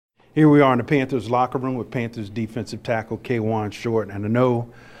Here we are in the Panthers locker room with Panthers defensive tackle Kawann Short. And I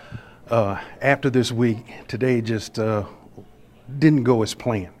know after this week, today just didn't go as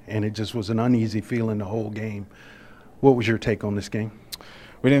planned, and it just was an uneasy feeling the whole game. What was your take on this game?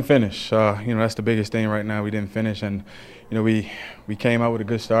 We didn't finish. That's the biggest thing right now. We didn't finish, and we came out with a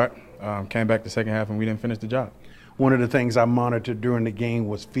good start, came back the second half, and we didn't finish the job. One of the things I monitored during the game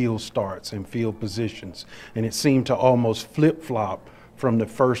was field starts and field positions, and it seemed to almost flip-flop from the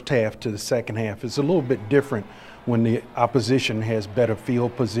first half to the second half. It's a little bit different when the opposition has better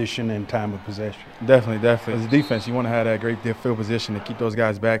field position and time of possession. Definitely. As a defense, you want to have that great field position to keep those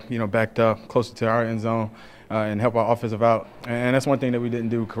guys backed up closer to our end zone and help our offensive out. And that's one thing that we didn't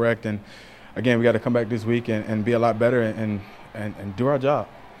do correct. And again, we got to come back this week and be a lot better and do our job.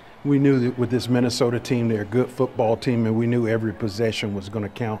 We knew that with this Minnesota team, they're a good football team, and we knew every possession was going to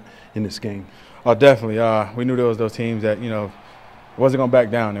count in this game. Oh, definitely. We knew there was those teams that, wasn't going to back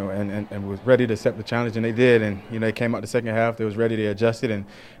down and was ready to accept the challenge, and they did. And, they came out the second half, they was ready, they adjusted, and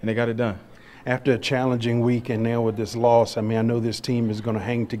they got it done. After a challenging week and now with this loss, I know this team is going to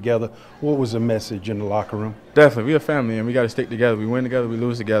hang together. What was the message in the locker room? Definitely. We're a family, and we got to stick together. We win together, we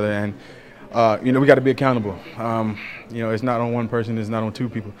lose together, and we got to be accountable. It's not on one person, it's not on two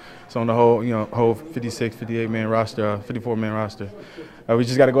people. It's on the whole 56, 58-man roster, 54-man roster. We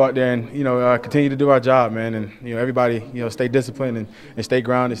just got to go out there and, continue to do our job, man. And, everybody, stay disciplined and stay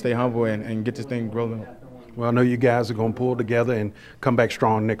grounded, stay humble, and get this thing rolling. Well, I know you guys are going to pull together and come back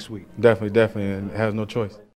strong next week. Definitely, and it has no choice.